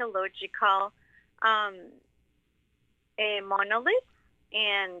archaeological monoliths,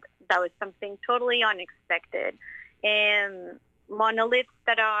 and that was something totally unexpected. And monoliths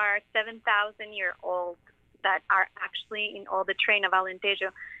that are 7,000 years old that are actually in all the terrain of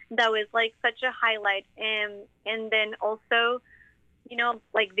Alentejo. That was like such a highlight. And then also, you know,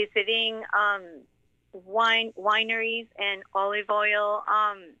 like visiting wineries and olive oil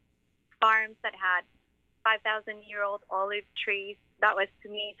farms that had 5,000-year-old olive trees. That was, to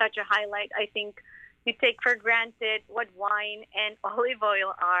me, such a highlight. I think you take for granted what wine and olive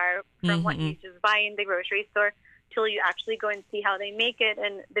oil are from what you just buy in the grocery store till you actually go and see how they make it.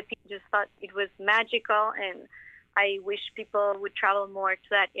 And the people just thought it was magical, and I wish people would travel more to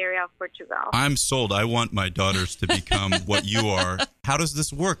that area of Portugal. I'm sold. I want my daughters to become what you are. How does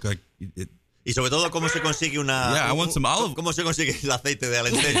this work? Like, Y sobre todo, ¿cómo se consigue I want some olive. ¿Cómo se consigue el aceite de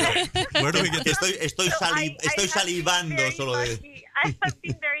Alentejo? Where do we get this? Estoy salivando solo de... I have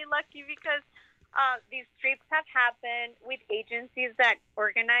been very lucky because these trips have happened with agencies that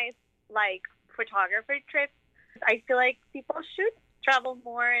organize like photographer trips. I feel like people should travel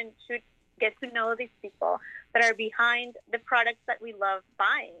more and should get to know these people that are behind the products that we love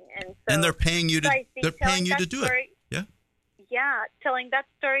buying. And they're paying you to do it. Yeah. Yeah, telling that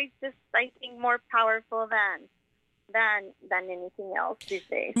story is just, I think, more powerful than anything else these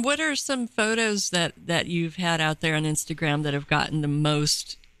days. What are some photos that you've had out there on Instagram that have gotten the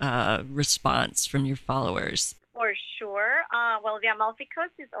most response from your followers? For sure. Well, the Amalfi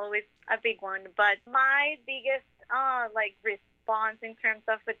Coast is always a big one, but my biggest response in terms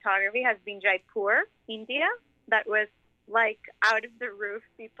of photography has been Jaipur, India. That was like out of the roof.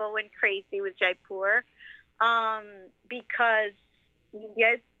 People went crazy with Jaipur. Because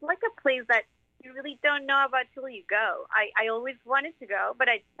India is like a place that you really don't know about till you go. I always wanted to go, but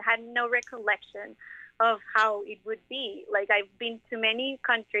I had no recollection of how it would be. Like, I've been to many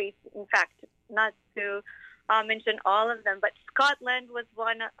countries, in fact, not to mention all of them, but Scotland was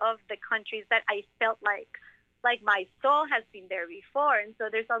one of the countries that I felt like my soul has been there before. And so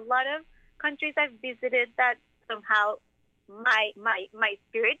there's a lot of countries I've visited that somehow my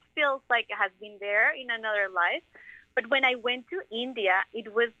spirit feels like it has been there in another life. But when I went to India,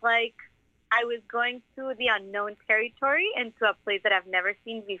 it was like I was going to the unknown territory and to a place that I've never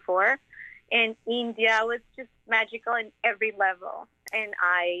seen before. And India was just magical in every level. And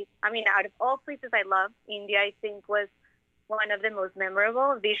I mean, out of all places I love, India, I think, was one of the most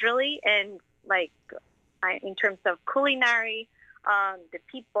memorable visually and in terms of culinary, the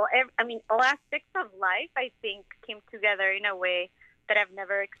people, all aspects of life, I think, came together in a way that I've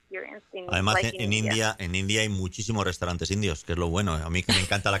never experienced in Además, in India. En India hay muchísimos restaurantes indios, que es lo bueno. A mí que me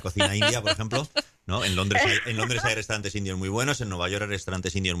encanta la cocina india, por ejemplo, ¿no? En Londres hay restaurantes indios muy buenos, en Nueva York hay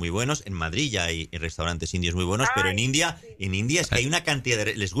restaurantes indios muy buenos, en Madrid ya hay restaurantes indios muy buenos, pero en India es que hay una cantidad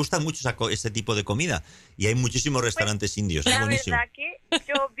les gusta mucho este tipo de comida y hay muchísimos restaurantes indios. Es buenísimo. La verdad que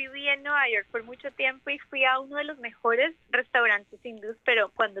yo viví en Nueva York por mucho tiempo y fui a uno de los mejores restaurantes hindús,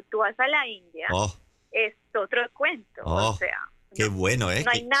 pero cuando tú vas a la India es otro cuento, o sea. Qué bueno, ¿eh?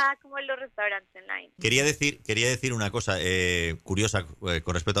 No hay nada como los restaurantes en la India. Quería decir una cosa curiosa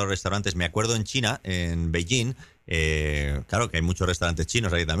con respecto a los restaurantes. Me acuerdo en China, en Beijing, claro que hay muchos restaurantes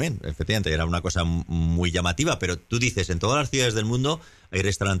chinos ahí también. Efectivamente, era una cosa muy llamativa, pero tú dices, en todas las ciudades del mundo hay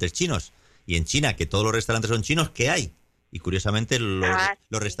restaurantes chinos. Y en China, que todos los restaurantes son chinos, ¿qué hay? Y curiosamente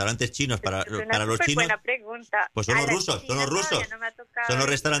los restaurantes chinos para los chinos, buena pregunta. Pues son los rusos. No son los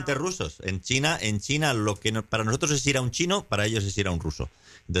restaurantes rusos. En China lo que para nosotros es ir a un chino, para ellos es ir a un ruso.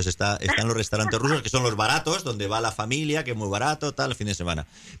 Entonces están los restaurantes rusos, que son los baratos, donde va la familia, que es muy barato, tal, el fin de semana.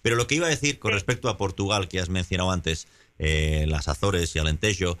 Pero lo que iba a decir con respecto a Portugal, que has mencionado antes, las Azores y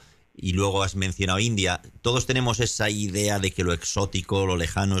Alentejo, y luego has mencionado India, todos tenemos esa idea de que lo exótico, lo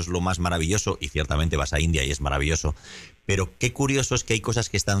lejano es lo más maravilloso, y ciertamente vas a India y es maravilloso, pero qué curioso es que hay cosas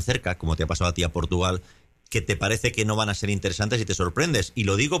que están cerca, como te ha pasado a ti a Portugal, que te parece que no van a ser interesantes y te sorprendes. Y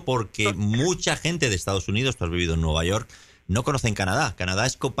lo digo porque mucha gente de Estados Unidos, tú has vivido en Nueva York, no conocen Canadá. Canadá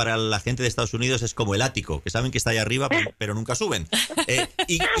es para la gente de Estados Unidos es como el ático, que saben que está ahí arriba, pero nunca suben.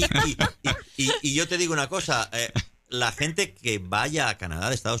 Y yo te digo una cosa, la gente que vaya a Canadá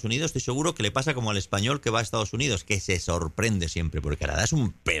de Estados Unidos, estoy seguro que le pasa como al español que va a Estados Unidos, que se sorprende siempre, porque Canadá es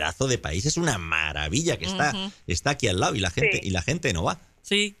un pedazo de país, es una maravilla que está aquí al lado y la gente no va.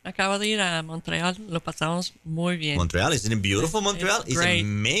 Sí, acabo de ir a Montreal, lo pasamos muy bien. Montreal, isn't it beautiful? Montreal is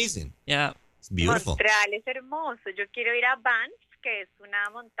amazing. Yeah. It's beautiful. Montreal es hermoso. Yo quiero ir a Banff, que es una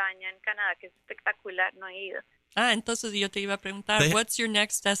montaña en Canadá que es espectacular, no he ido. Entonces yo te iba a preguntar, what's your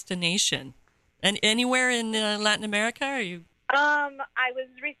next destination? And anywhere in Latin America? Are you? I was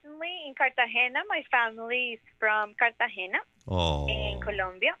recently in Cartagena. My family is from Cartagena in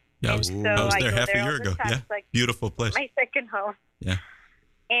Colombia. Yeah, I was there half a year ago. Yeah, like beautiful place. My second home. Yeah.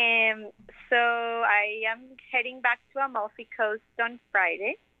 So I am heading back to Amalfi Coast on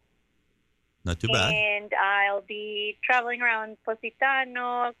Friday. Not too bad. And I'll be traveling around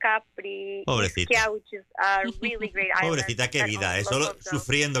Positano, Capri, Ischia, which is a really great island. Pobrecita, qué vida, solo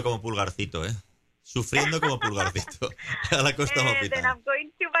sufriendo como pulgarcito, Sufriendo como pulgarcito a la costa amalfitana. And then I'm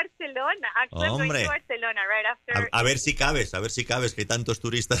going to Barcelona. Actually, I'm going to Barcelona right after. A ver si cabes, que hay tantos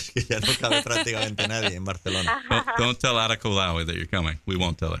turistas que ya no cabe prácticamente nadie en Barcelona. Don't tell Ada Colau that you're coming. We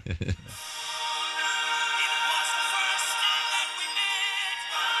won't tell her.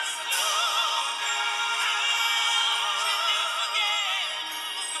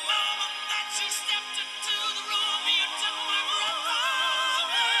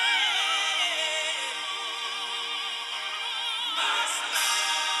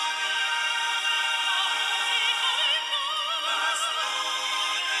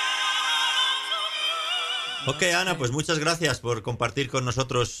 Ok, Ana, pues muchas gracias por compartir con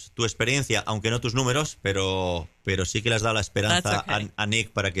nosotros tu experiencia, aunque no tus números, pero sí que le has dado la esperanza a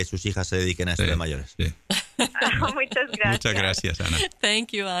Nick para que sus hijas se dediquen a esto de mayores. Sí. Muchas gracias. Muchas gracias, Ana.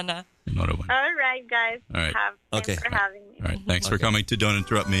 Thank you, Ana. Enhorabuena. All right, guys. All right. Thanks for having me. All right. Thanks for coming to Don't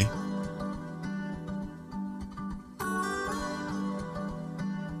Interrupt Me.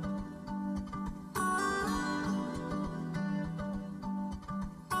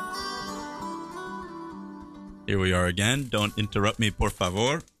 Here we are again. Don't interrupt me, por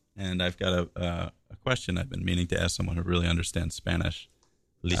favor. And I've got a question I've been meaning to ask someone who really understands Spanish.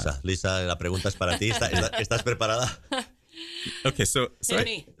 Lisa, la pregunta es para ti. ¿Estás preparada? Okay, so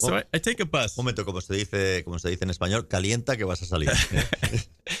I take a bus. Un momento, como se dice en español, calienta que vas a salir.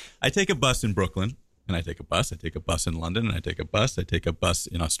 I take a bus in Brooklyn, and I take a bus. I take a bus in London, and I take a bus. I take a bus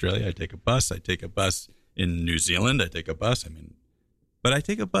in Australia. I take a bus. I take a bus in New Zealand. I take a bus. But I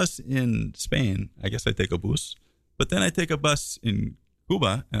take a bus in Spain. I guess I take a bus. But then I take a bus in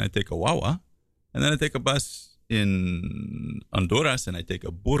Cuba, and I take a guagua. And then I take a bus in Honduras, and I take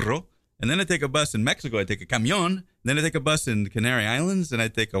a burro. And then I take a bus in Mexico, I take a camión. And then I take a bus in Canary Islands, and I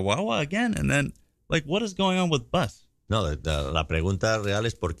take a guagua again. And then, what is going on with bus? No, la pregunta real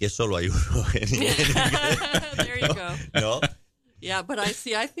es ¿por qué solo hay uno en inglés? There you go. No? Yeah, but I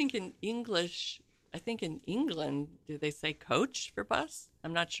think in English... I think in England, do they say coach for bus?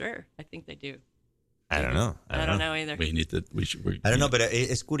 I'm not sure. I think they do. I don't know. I don't know either. I don't know, pero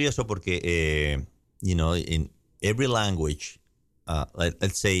es curioso porque, in every language,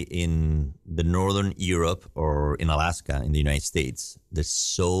 let's say in the Northern Europe or in Alaska, in the United States, there's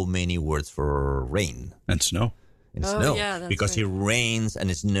so many words for rain. And snow. Yeah, that's because right. it rains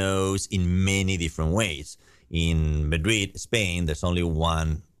and it snows in many different ways. In Madrid, Spain, there's only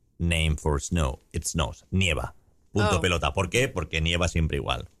one name for snow. It snows. Nieva. Punto pelota. ¿Por qué? Porque nieva siempre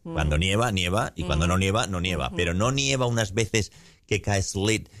igual. Cuando nieva, nieva. Y cuando no nieva, no nieva. Pero no nieva unas veces que cae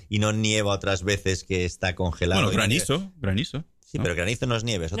sleet y no nieva otras veces que está congelado. Bueno, granizo. Sí, pero granizo no es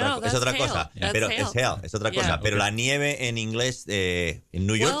nieve, es otra cosa. Pero es hail, es otra cosa. Pero la nieve en inglés, en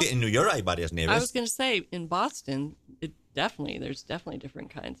New York hay varias nieves. I was going to say, in Boston, there's definitely different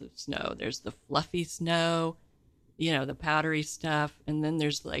kinds of snow. There's the fluffy snow, the powdery stuff, and then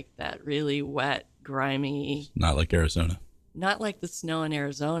there's that really wet, grimy. Not like Arizona. Not like the snow in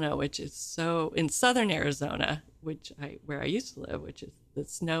Arizona, which is so in southern Arizona, where I used to live, which is the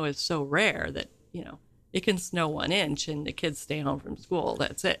snow is so rare that it can snow 1 inch and the kids stay home from school.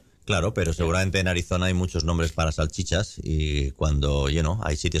 That's it. Claro, pero seguramente en Arizona hay muchos nombres para salchichas y cuando,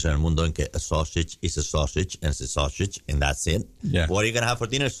 hay sitios en el mundo en que a sausage is a sausage and it's a sausage and that's it. Yeah. What are you going to have for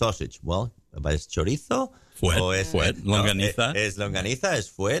dinner? Sausage. Well, ¿es chorizo? Fuet, longaniza. No, es longaniza, es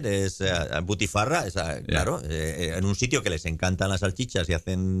fuet, es butifarra. Claro, en un sitio que les encantan las salchichas y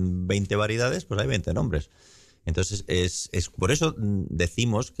hacen 20 variedades, pues hay 20 nombres. Entonces, es por eso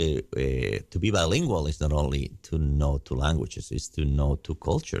decimos que to be bilingual is not only to know two languages, it's to know two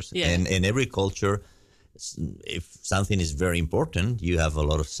cultures. Yeah. And in every culture, if something is very important, you have a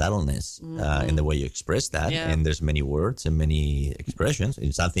lot of subtleness in the way you express that. Yeah. And there's many words and many expressions.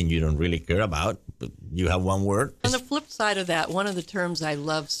 In something you don't really care about, but you have one word. On the flip side of that, one of the terms I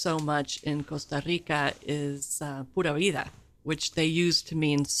love so much in Costa Rica is pura vida, which they use to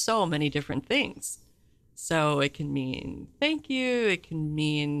mean so many different things. So it can mean thank you. It can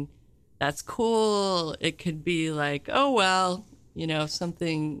mean that's cool. It could be like, oh, well,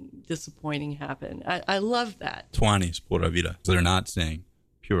 something disappointing happened. I love that. Tuanis, pura vida. So they're not saying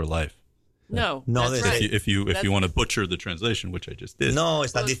pure life. No, No, that's they- right. If you want to butcher the translation, which I just did. No,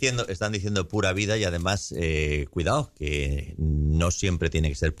 están diciendo pura vida y además, cuidado, que no siempre tiene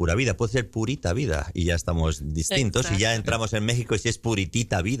que ser pura vida. Puede ser purita vida y ya estamos distintos. Exacto. Y ya entramos en México y si es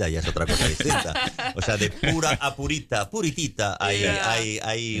puritita vida ya es otra cosa distinta. O sea, de pura a purita, puritita,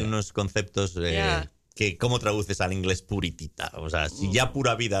 hay unos conceptos que ¿cómo traduces al inglés puritita? O sea, si ya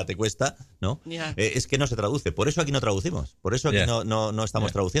pura vida te cuesta, ¿no? Yeah. Es que no se traduce. Por eso aquí no traducimos. Por eso aquí no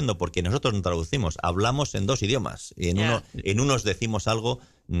estamos traduciendo, porque nosotros no traducimos. Hablamos en dos idiomas. Y en unos decimos algo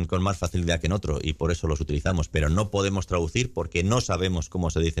con más facilidad que en otro, y por eso los utilizamos. Pero no podemos traducir porque no sabemos cómo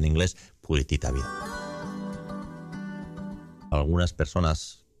se dice en inglés puritita vida. Algunas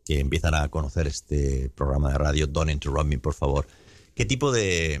personas que empiezan a conocer este programa de radio, Don't Interrupt Me, por favor. ¿Qué tipo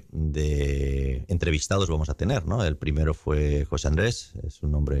de entrevistados vamos a tener, ¿no? El primero fue José Andrés, es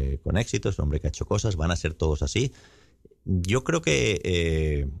un hombre con éxito, es un hombre que ha hecho cosas, van a ser todos así. Yo creo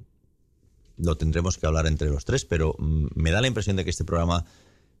que lo tendremos que hablar entre los tres, pero me da la impresión de que este programa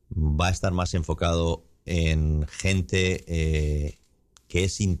va a estar más enfocado en gente que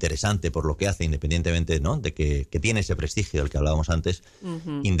es interesante por lo que hace, independientemente, ¿no?, de que tiene ese prestigio del que hablábamos antes,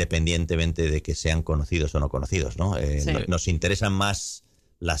 independientemente de que sean conocidos o no conocidos, ¿no? Sí. Nos interesan más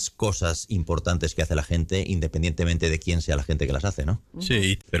las cosas importantes que hace la gente, independientemente de quién sea la gente que las hace, ¿no?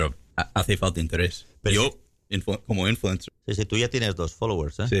 Sí, pero hace falta interés. Pero Yo, como influencer, Sí, tú ya tienes 2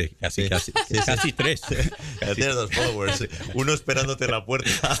 followers, ¿eh? sí, casi 3. Ya tienes 2 followers. Uno esperándote en la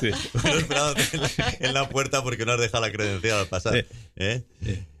puerta. Sí. Uno esperándote en la puerta porque no has dejado la credencial al pasar.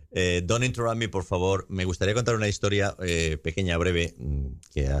 Don't interrupt me, por favor. Me gustaría contar una historia pequeña, breve,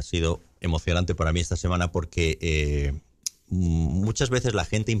 que ha sido emocionante para mí esta semana porque muchas veces la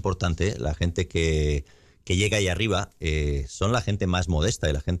gente importante, la gente que llega ahí arriba, son la gente más modesta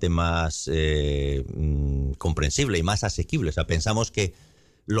y la gente más comprensible y más asequible. O sea, pensamos que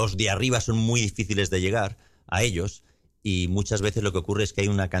los de arriba son muy difíciles de llegar a ellos y muchas veces lo que ocurre es que hay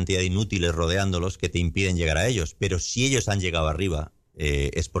una cantidad de inútiles rodeándolos que te impiden llegar a ellos. Pero si ellos han llegado arriba,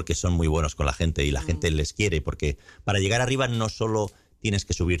 es porque son muy buenos con la gente y la gente les quiere. Porque para llegar arriba no solo tienes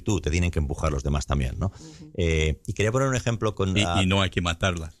que subir tú, te tienen que empujar los demás también, ¿no? Y quería poner un ejemplo con... Y no hay que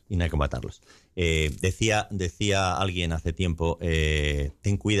matarlas. Y no hay que matarlos. Decía alguien hace tiempo,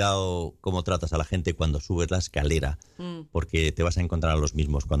 ten cuidado cómo tratas a la gente cuando subes la escalera, porque te vas a encontrar a los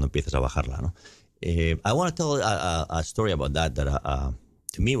mismos cuando empieces a bajarla, ¿no? I want to tell a story about that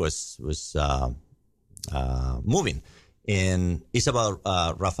to me was moving. And it's about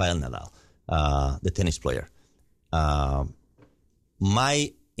Rafael Nadal, the tennis player.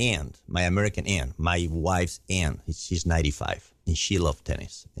 My aunt, my American aunt, my wife's aunt, she's 95, and she loved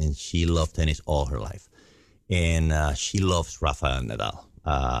tennis. And she loved tennis all her life. And she loves Rafael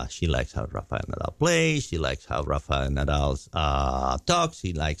Nadal. She likes how Rafael Nadal plays. She likes how Rafael Nadal talks.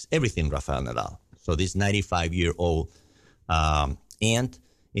 She likes everything Rafael Nadal. So this 95-year-old aunt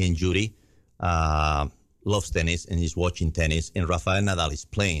in Judy loves tennis and is watching tennis. And Rafael Nadal is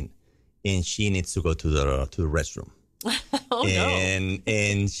playing. And she needs to go to the restroom. Oh,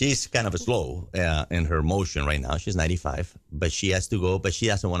 and she's kind of slow in her motion right now. She's 95, but she has to go, but she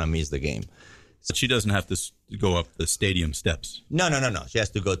doesn't want to miss the game. So she doesn't have to go up the stadium steps. No. She has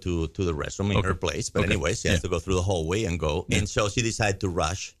to go to the restroom in her place. But anyway, she has to go through the hallway and go. Yeah. And so she decided to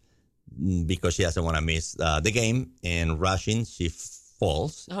rush because she doesn't want to miss the game. And rushing, she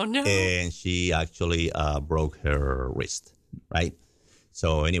falls. Oh, no. And she actually broke her wrist, right?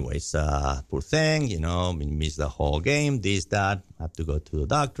 So anyways, poor thing, missed the whole game, this, that, have to go to the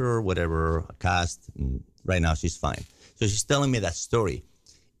doctor, whatever, a cast. And right now she's fine. So she's telling me that story.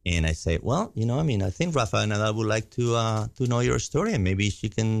 And I say, well, I think Rafael Nadal would like to know your story. And maybe she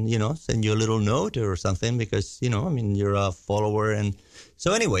can, send you a little note or something because, you're a follower. And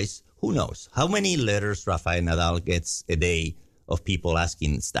so anyways, who knows? How many letters Rafael Nadal gets a day of people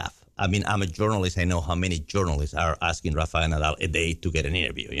asking stuff? I'm a journalist. I know how many journalists are asking Rafael Nadal a day to get an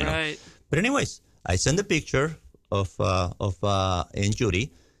interview, Right. But anyways, I send a picture of Aunt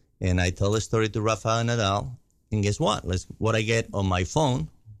Judy, and I tell the story to Rafael Nadal. And guess what? What I get on my phone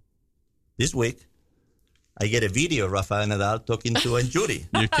this week, I get a video of Rafael Nadal talking to Judy.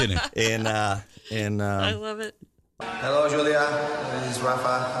 You're kidding. I love it. Hello, Julia. This is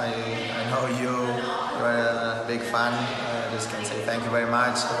Rafa. I know you're a big fan. I just can say thank you very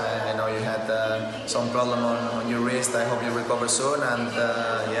much. I know you had some problem on your wrist. I hope you recover soon. And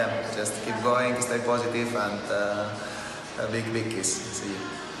just keep going, stay positive, and a big kiss. See you.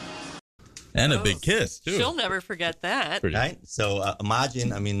 And a big kiss, too. She'll never forget that. Right? So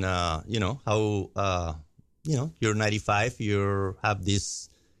imagine, how, you're 95, you have this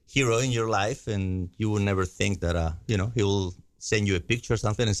hero in your life, and you will never think that, he will send you a picture or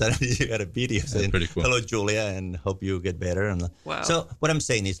something, and suddenly you got a video saying, pretty cool. Hello, Julia, and hope you get better. And wow. So what I'm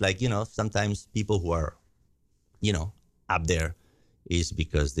saying is, sometimes people who are, up there is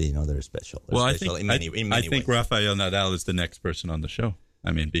because they're special. They're Well, special I in think ways. Rafael Nadal is the next person on the show.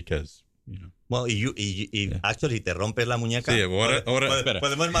 I mean, because... Well, actually, te rompes la muñeca. Sí, ahora espera.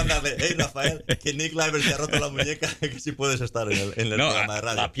 Podemos mandarle, hey, Rafael, que Nick Leiber se ha roto la muñeca, que si puedes estar en el programa de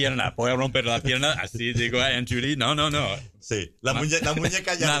radio. La pierna, puedo romper la pierna, así digo, and Judy, no. Sí, la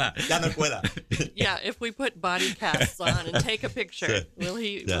muñeca ya no cuela. Yeah, if we put body casts on and take a picture, Sí. will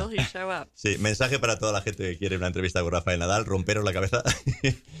he show up? Sí, mensaje para toda la gente que quiere una entrevista con Rafael Nadal, romperos la cabeza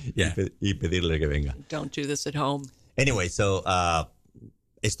y pedirle que venga. Don't do this at home. Anyway, so...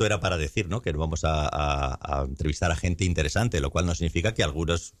 esto era para decir, ¿no? Que vamos a entrevistar a gente interesante, lo cual no significa que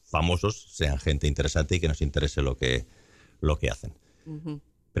algunos famosos sean gente interesante y que nos interese lo que hacen. Mm-hmm.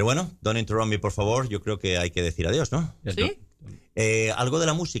 Pero bueno, don't interrupt me, por favor. Yo creo que hay que decir adiós, ¿no? ¿Sí? Algo de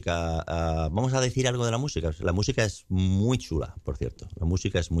la música. Vamos a decir algo de la música. La música es muy chula, por cierto. La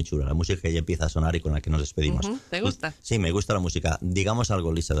música es muy chula. La música que ya empieza a sonar y con la que nos despedimos. Mm-hmm. ¿Te gusta? Sí, me gusta la música. Digamos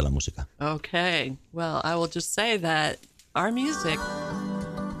algo, Lisa, de la música. Okay. Well, I will just say that our music...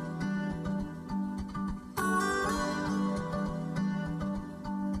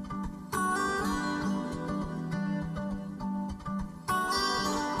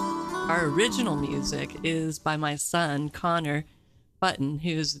 Our original music is by my son, Connor Button,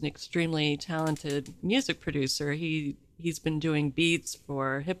 who's an extremely talented music producer. He's been doing beats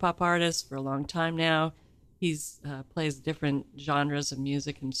for hip-hop artists for a long time now. He's plays different genres of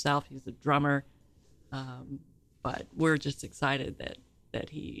music himself. He's a drummer. But we're just excited that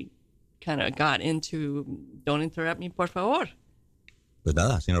he kind of got into Don't Interrupt Me, por favor. Pues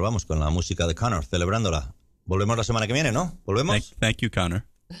nada, así nos vamos con la música de Connor, celebrándola. Volvemos la semana que viene, ¿no? ¿Volvemos? Thank you, Connor.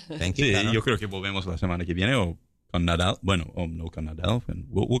 Thank you, Sí, Connor. yo creo que volvemos la semana que viene o con Nadal. Bueno, o no con Nadal. And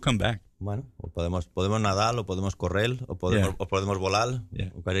we'll come back. Bueno, o podemos nadar, o podemos correr, o podemos volar. Yeah.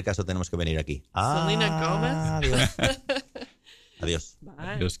 En cualquier caso, tenemos que venir aquí. Selena Gomez. Adiós. Adiós.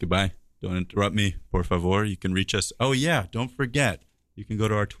 Bye. Just goodbye. Don't interrupt me, por favor. You can reach us. Oh, yeah, don't forget. You can go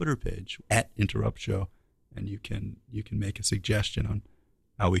to our Twitter page, @InterruptShow, and you can make a suggestion on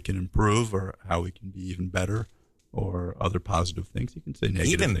how we can improve or how we can be even better or other positive things. You can say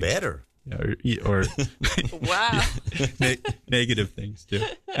negative Even things. better. Yeah, or Wow. negative things too,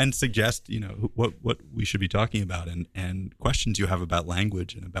 and suggest what we should be talking about and questions you have about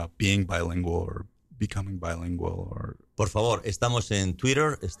language and about being bilingual or becoming bilingual or. Por favor, estamos en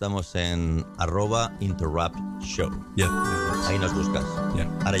Twitter, estamos en @InterruptShow. Yeah. Ahí nos buscas. Yeah.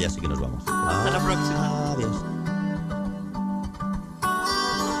 Ahora ya sí que nos vamos. Hasta la próxima. Adiós.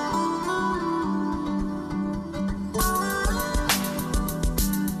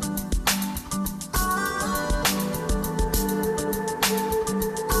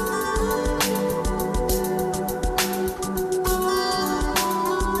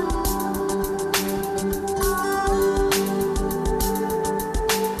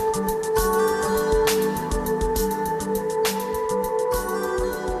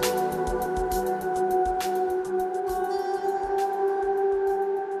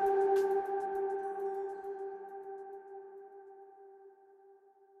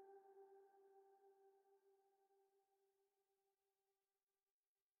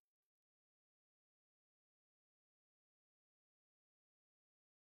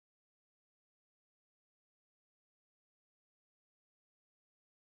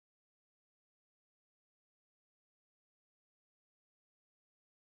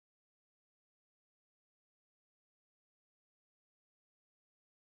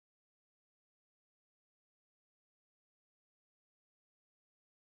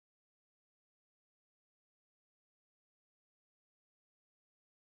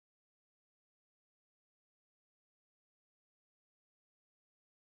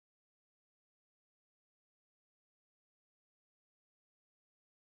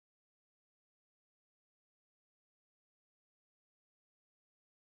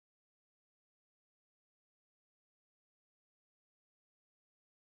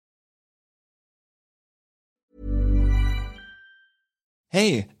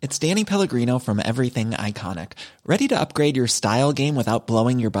 Hey, it's Danny Pellegrino from Everything Iconic. Ready to upgrade your style game without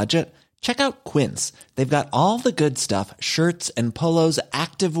blowing your budget? Check out Quince. They've got all the good stuff, shirts and polos,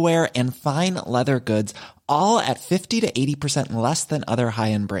 activewear, and fine leather goods, all at 50 to 80% less than other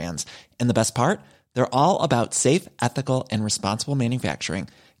high-end brands. And the best part? They're all about safe, ethical, and responsible manufacturing.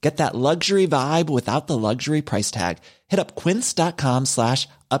 Get that luxury vibe without the luxury price tag. Hit up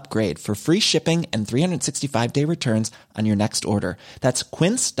quince.com/upgrade for free shipping and 365-day returns on your next order. That's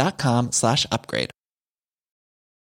quince.com/upgrade.